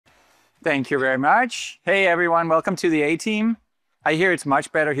Thank you very much. Hey, everyone. Welcome to the A team. I hear it's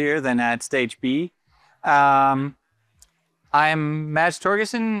much better here than at stage B. I'm Mads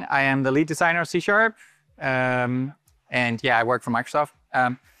Torgersen. I am the lead designer of C#. And yeah, I work for Microsoft.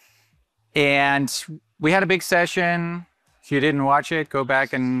 And we had a big session. If you didn't watch it, go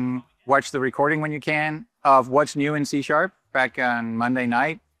back and watch the recording when you can of what's new in C# back on Monday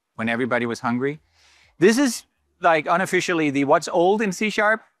night when everybody was hungry. This is like unofficially the what's old in C#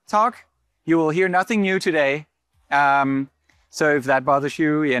 talk. You will hear nothing new today. So if that bothers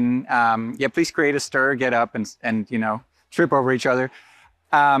you, and yeah, please create a stir, get up and you know, trip over each other.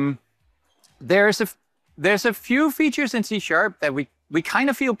 There's a few features in C# that we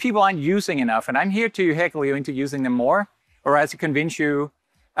kind of feel people aren't using enough, and I'm here to heckle you into using them more, or else to convince you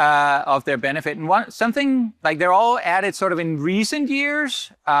of their benefit. And something like they're all added sort of in recent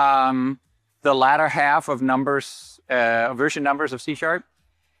years, the latter half of numbers, version numbers of C#.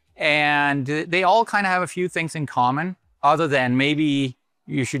 And they all kind of have a few things in common, other than maybe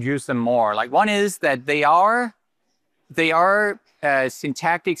you should use them more. Like one is that they are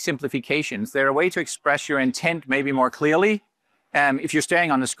syntactic simplifications. They're a way to express your intent maybe more clearly. If you're staring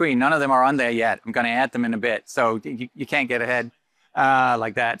on the screen, none of them are on there yet. I'm going to add them in a bit, so you can't get ahead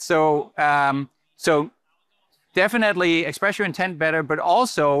like that. So so definitely express your intent better, but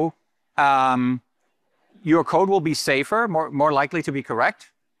also your code will be safer, more likely to be correct.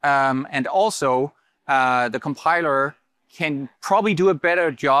 And also, the compiler can probably do a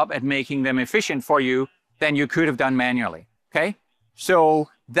better job at making them efficient for you than you could have done manually, okay? So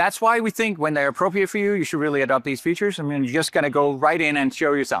that's why we think when they're appropriate for you, you should really adopt these features. I mean, you're just gonna go right in and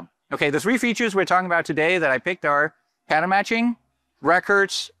show you some. Okay, the three features we're talking about today that I picked are pattern matching,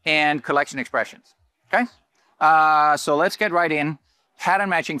 records, and collection expressions, okay? So let's get right in. Pattern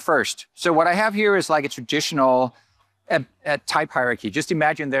matching first. So what I have here is like a traditional a type hierarchy. Just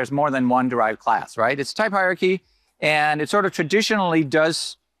imagine there's more than one derived class, right? It's a type hierarchy, and it sort of traditionally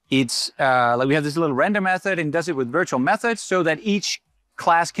does its, like we have this little render method and does it with virtual methods so that each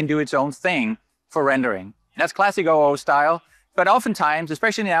class can do its own thing for rendering. That's classic OO style, but oftentimes,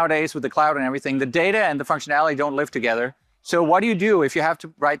 especially nowadays with the cloud and everything, the data and the functionality don't live together. So what do you do if you have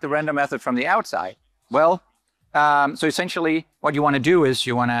to write the render method from the outside? Well, so essentially what you want to do is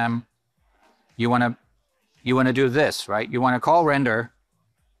you want to do this, right? You want to call render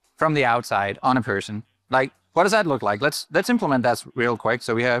from the outside on a person. Like, what does that look like? Let's implement that real quick.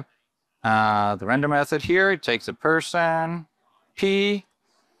 So we have the render method here. It takes a person, P,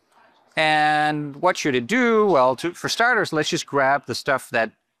 and what should it do? Well, for starters, let's just grab the stuff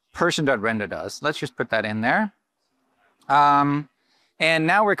that person.render does. Let's just put that in there. And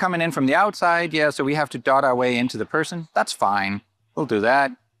now we're coming in from the outside. Yeah, so we have to dot our way into the person. That's fine. We'll do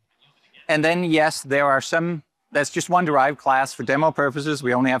that. And then, yes, there are some, that's just one derived class for demo purposes.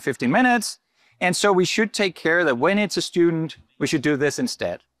 We only have 15 minutes. And so we should take care that when it's a student, we should do this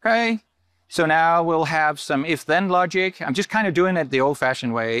instead, okay? So now we'll have some if-then logic. I'm just kind of doing it the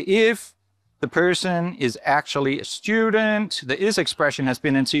old-fashioned way. If the person is actually a student, the is expression has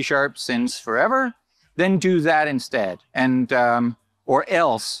been in C# since forever, then do that instead. And, or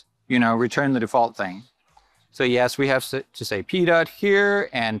else, you know, return the default thing. So yes, we have to say p dot here,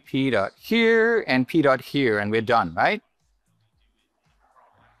 and p dot here, and p dot here, and we're done, right?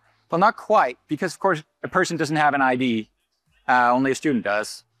 Well, not quite, because of course a person doesn't have an ID, only a student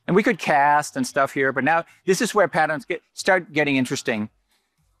does. And we could cast and stuff here, but now this is where patterns start getting interesting.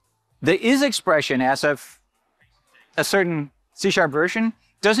 The is expression, as of a certain C# version,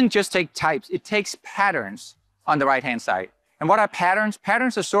 doesn't just take types, it takes patterns on the right-hand side. And what are patterns?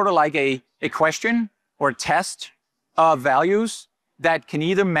 Patterns are sort of like a question or test of values that can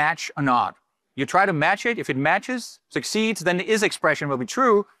either match or not. You try to match it. If it matches, succeeds, then the is expression will be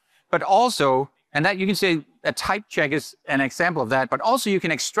true. But also, and that you can say a type check is an example of that, but also you can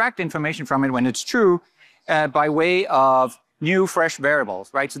extract information from it when it's true by way of new fresh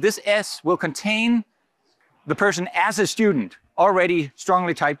variables, right? So this S will contain the person as a student, already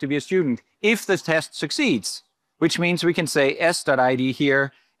strongly typed to be a student, if the test succeeds, which means we can say s.id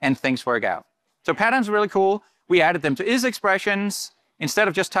here and things work out. So patterns are really cool. We added them to is expressions. Instead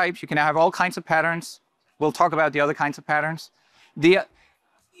of just types, you can have all kinds of patterns. We'll talk about the other kinds of patterns.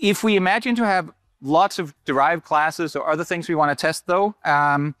 If we imagine to have lots of derived classes or other things we want to test, though,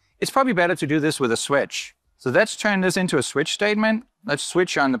 it's probably better to do this with a switch. So let's turn this into a switch statement. Let's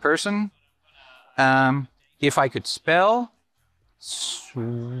switch on the person. If I could spell,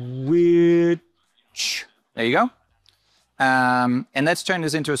 switch. There you go. And let's turn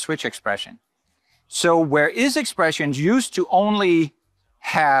this into a switch expression. So where is expressions used to only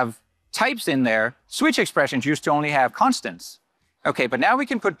have types in there, switch expressions used to only have constants. Okay, but now we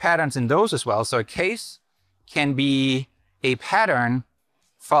can put patterns in those as well. So a case can be a pattern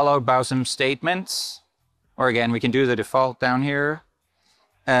followed by some statements. Or again, we can do the default down here.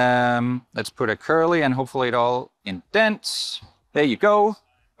 Let's put a curly and hopefully it all indents. There you go.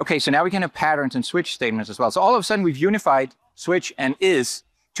 Okay, so now we can have patterns and switch statements as well. So all of a sudden we've unified switch and is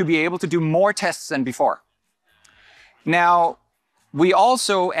to be able to do more tests than before. Now, we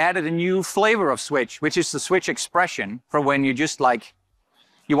also added a new flavor of switch, which is the switch expression for when you just like,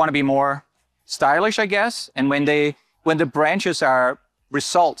 you want to be more stylish, I guess. And when the branches are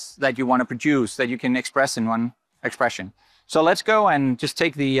results that you want to produce that you can express in one expression. So let's go and just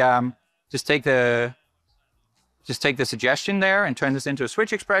take the suggestion there and turn this into a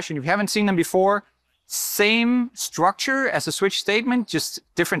switch expression. If you haven't seen them before, same structure as a switch statement, just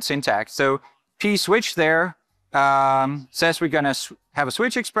different syntax. So p switch there says we're going to have a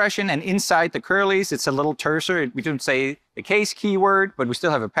switch expression, and inside the curlies, it's a little cursor. We don't say the case keyword, but we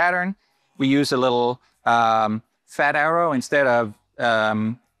still have a pattern. We use a little fat arrow instead of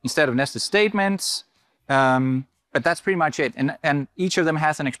nested statements. But that's pretty much it. And each of them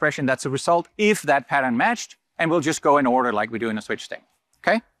has an expression that's a result if that pattern matched. And we'll just go in order like we do in a switch statement.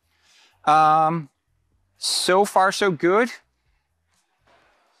 Okay? So far, so good.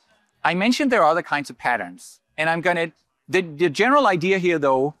 I mentioned there are other kinds of patterns. And I'm going to, the general idea here,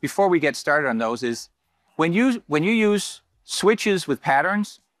 though, before we get started on those is when you use switches with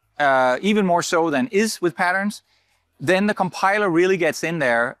patterns, even more so than is with patterns, then the compiler really gets in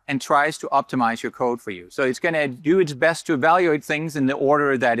there and tries to optimize your code for you. So it's going to do its best to evaluate things in the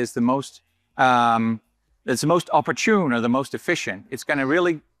order that is the most opportune or the most efficient. It's going to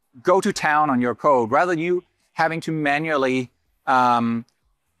really go to town on your code rather than you having to manually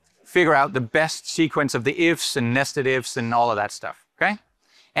figure out the best sequence of the ifs and nested ifs and all of that stuff, okay?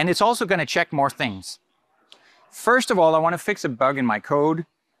 And it's also going to check more things. First of all, I want to fix a bug in my code.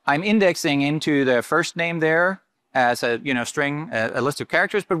 I'm indexing into the first name there as a string, a list of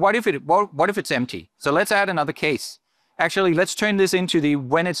characters, but what if it's empty? So let's add another case. Actually, let's turn this into the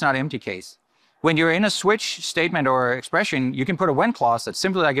when it's not empty case. When you're in a switch statement or expression, you can put a when clause that's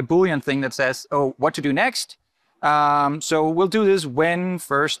simply like a Boolean thing that says, oh, what to do next. So we'll do this when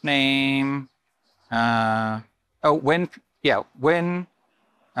first name, when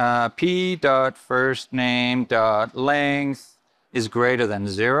p dot first name dot length is greater than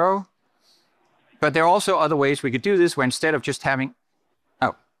 0. But there are also other ways we could do this where instead of just having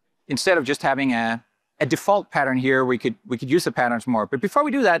a default pattern here, we could use the patterns more. But before we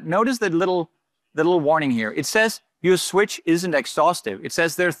do that, notice the little warning here. It says your switch isn't exhaustive. It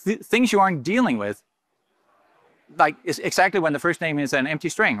says there are things you aren't dealing with. Like it's exactly when the first name is an empty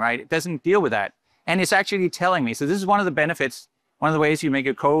string, right? It doesn't deal with that. And it's actually telling me. So this is one of the benefits, one of the ways you make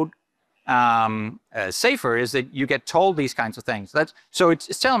your code safer is that you get told these kinds of things. So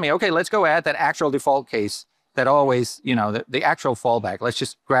it's telling me, okay, let's go add that actual default case that always, the actual fallback. Let's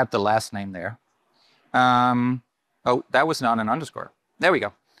just grab the last name there. Oh, that was not an underscore. There we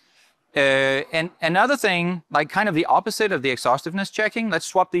go. And another thing, like kind of the opposite of the exhaustiveness checking, let's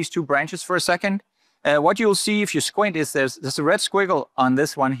swap these two branches for a second. What you'll see if you squint is there's a red squiggle on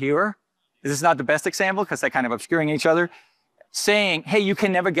this one here. This is not the best example because they're kind of obscuring each other, saying, hey, you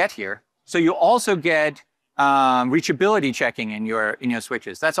can never get here. So you also get reachability checking in your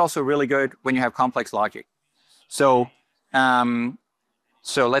switches. That's also really good when you have complex logic. So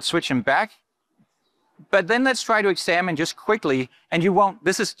let's switch them back. But then let's try to examine just quickly, and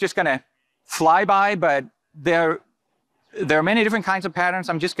this is just going to fly by, but there are many different kinds of patterns.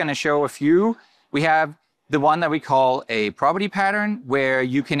 I'm just going to show a few. We have the one that we call a property pattern, where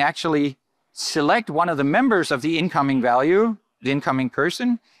you can actually select one of the members of the incoming value, the incoming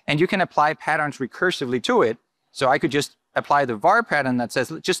person, and you can apply patterns recursively to it. So I could just apply the var pattern that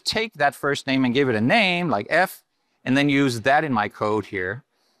says, just take that first name and give it a name like F, and then use that in my code here.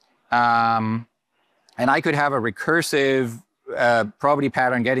 And I could have a recursive property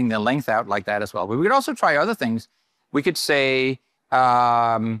pattern getting the length out like that as well. But we could also try other things. We could say,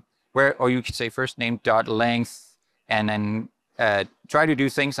 or you could say first name dot length, and then try to do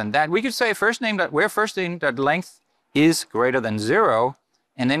things on that. We could say where first name dot length is greater than 0,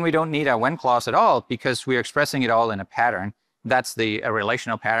 and then we don't need a when clause at all because we're expressing it all in a pattern. That's a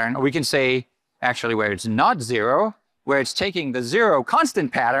relational pattern. Or we can say actually where it's not 0, where it's taking the 0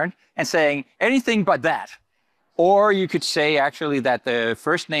 constant pattern and saying anything but that. Or you could say actually that the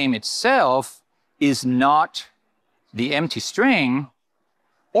first name itself is not the empty string.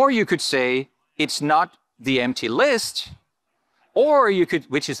 Or you could say it's not the empty list. Or you could,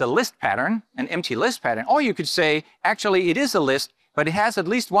 which is a list pattern, an empty list pattern. Or you could say actually it is a list, but it has at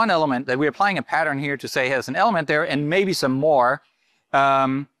least one element that we're applying a pattern here to say has an element there and maybe some more.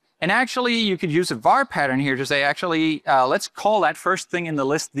 And actually, you could use a var pattern here to say, actually, let's call that first thing in the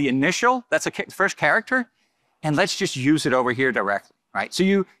list the initial. That's the first character. And let's just use it over here directly, right? So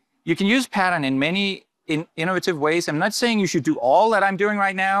you can use pattern in many innovative ways. I'm not saying you should do all that I'm doing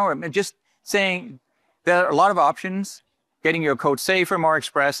right now. I'm just saying there are a lot of options, getting your code safer, more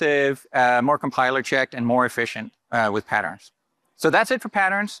expressive, more compiler checked, and more efficient with patterns. So that's it for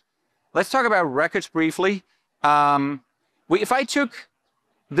patterns. Let's talk about records briefly. If I took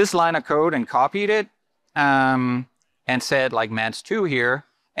this line of code and copied it and said like _mads2 here,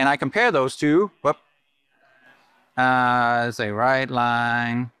 and I compare those two, say write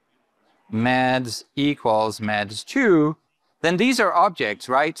line mads equals mads2, then these are objects,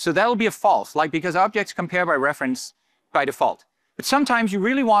 right? So that'll be a false, like because objects compare by reference by default. But sometimes you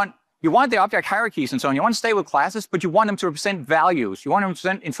really want the object hierarchies and so on. You want to stay with classes, but you want them to represent values. You want them to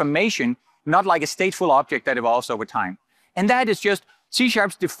represent information, not like a stateful object that evolves over time. And that is just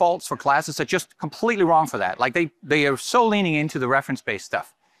C#'s defaults for classes are just completely wrong for that. Like they are so leaning into the reference-based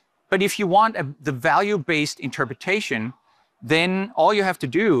stuff. But if you want the value-based interpretation, then all you have to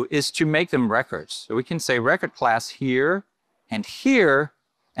do is to make them records. So we can say record class here, and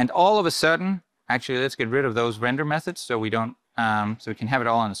all of a sudden, actually, let's get rid of those render methods so we don't, so we can have it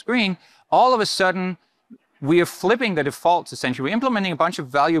all on the screen. All of a sudden, we are flipping the defaults, essentially. We're implementing a bunch of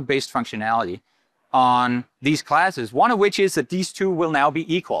value-based functionality on these classes, one of which is that these two will now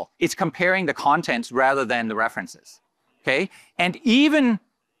be equal. It's comparing the contents rather than the references, okay? And even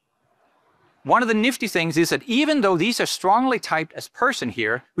one of the nifty things is that even though these are strongly typed as person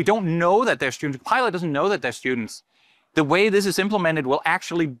here, we don't know that they're students. The compiler doesn't know that they're students. The way this is implemented will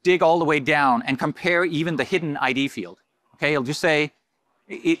actually dig all the way down and compare even the hidden ID field. Okay, it'll just say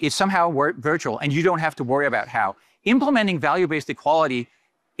it's somehow virtual, and you don't have to worry about how. Implementing value-based equality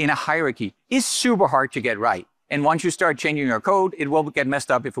in a hierarchy is super hard to get right. And once you start changing your code, it will get messed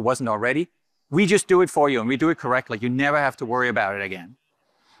up if it wasn't already. We just do it for you, and we do it correctly. You never have to worry about it again.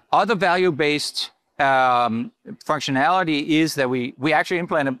 Other value-based functionality is that we actually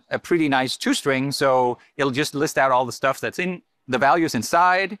implement a pretty nice toString, so it'll just list out all the stuff that's in the values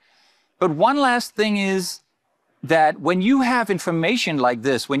inside. But one last thing is that when you have information like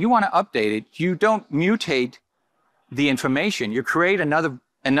this, when you want to update it, you don't mutate the information. You create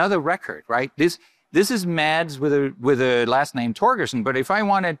another record, right? This is Mads with a last name Torgersen, but if I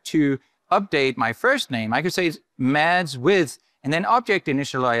wanted to update my first name, I could say Mads with, and then object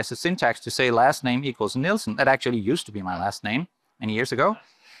initialize the syntax to say last name equals Nielsen. That actually used to be my last name many years ago.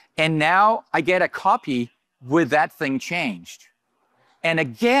 And now I get a copy with that thing changed. And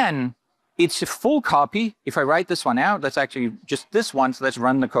again, it's a full copy. If I write this one out, that's actually just this one, so let's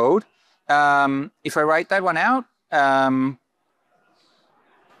run the code. If I write that one out,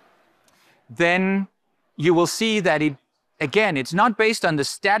 then you will see that again, it's not based on the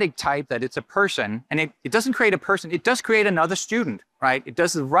static type that it's a person, and it doesn't create a person, it does create another student, right? It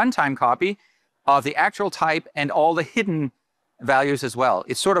does the runtime copy of the actual type and all the hidden values as well.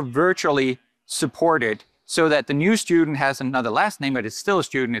 It's sort of virtually supported so that the new student has another last name, but it's still a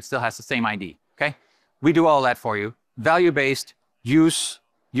student, it still has the same ID, okay? We do all that for you. Value-based, use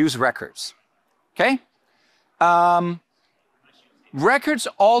records, okay? Records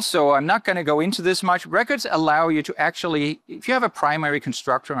also, I'm not going to go into this much. Records allow you to actually, if you have a primary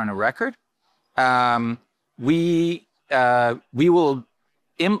constructor on a record, we will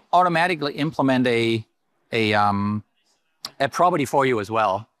automatically implement a property for you as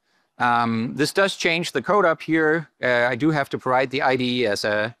well. This does change the code up here. I do have to provide the ID as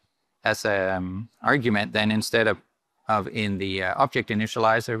a argument then instead of in the object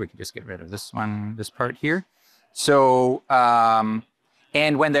initializer. We can just get rid of this one, this part here. So,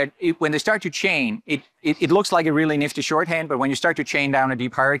 and when they start to chain, it looks like a really nifty shorthand, but when you start to chain down a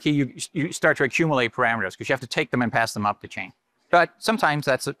deep hierarchy, you start to accumulate parameters because you have to take them and pass them up the chain. But sometimes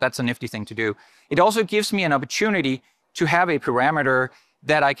that's a nifty thing to do. It also gives me an opportunity to have a parameter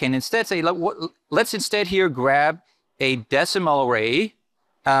that I can instead say, let's instead here grab a decimal array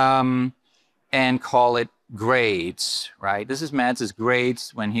and call it grades, right? This is Mads'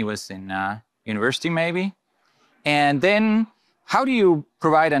 grades when he was in university maybe. And then how do you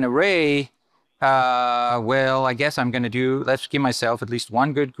provide an array? Well, I guess I'm going to let's give myself at least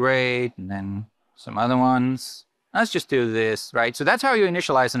one good grade and then some other ones. Let's just do this, right? So that's how you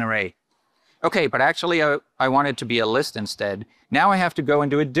initialize an array. Okay, but actually I want it to be a list instead. Now I have to go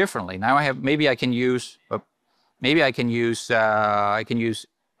and do it differently. Now maybe I can use, nowadays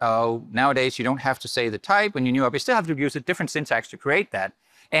you don't have to say the type when you new up. You still have to use a different syntax to create that.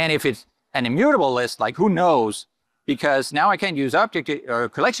 And if it's an immutable list, like who knows? Because now I can't use object or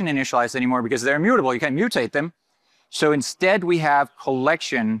collection initialize anymore because they're immutable. You can't mutate them. So instead, we have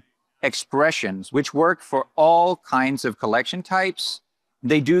collection expressions, which work for all kinds of collection types.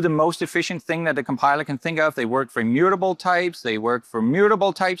 They do the most efficient thing that the compiler can think of. They work for immutable types. They work for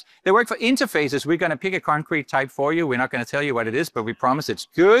mutable types. They work for interfaces. We're going to pick a concrete type for you. We're not going to tell you what it is, but we promise it's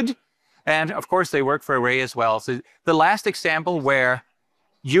good. And of course, they work for array as well. So the last example where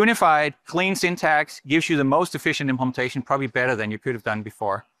unified, clean syntax gives you the most efficient implementation, probably better than you could have done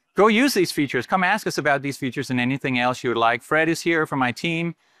before. Go use these features. Come ask us about these features and anything else you would like. Fred is here from my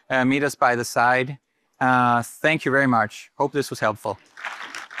team. Meet us by the side. Thank you very much. Hope this was helpful.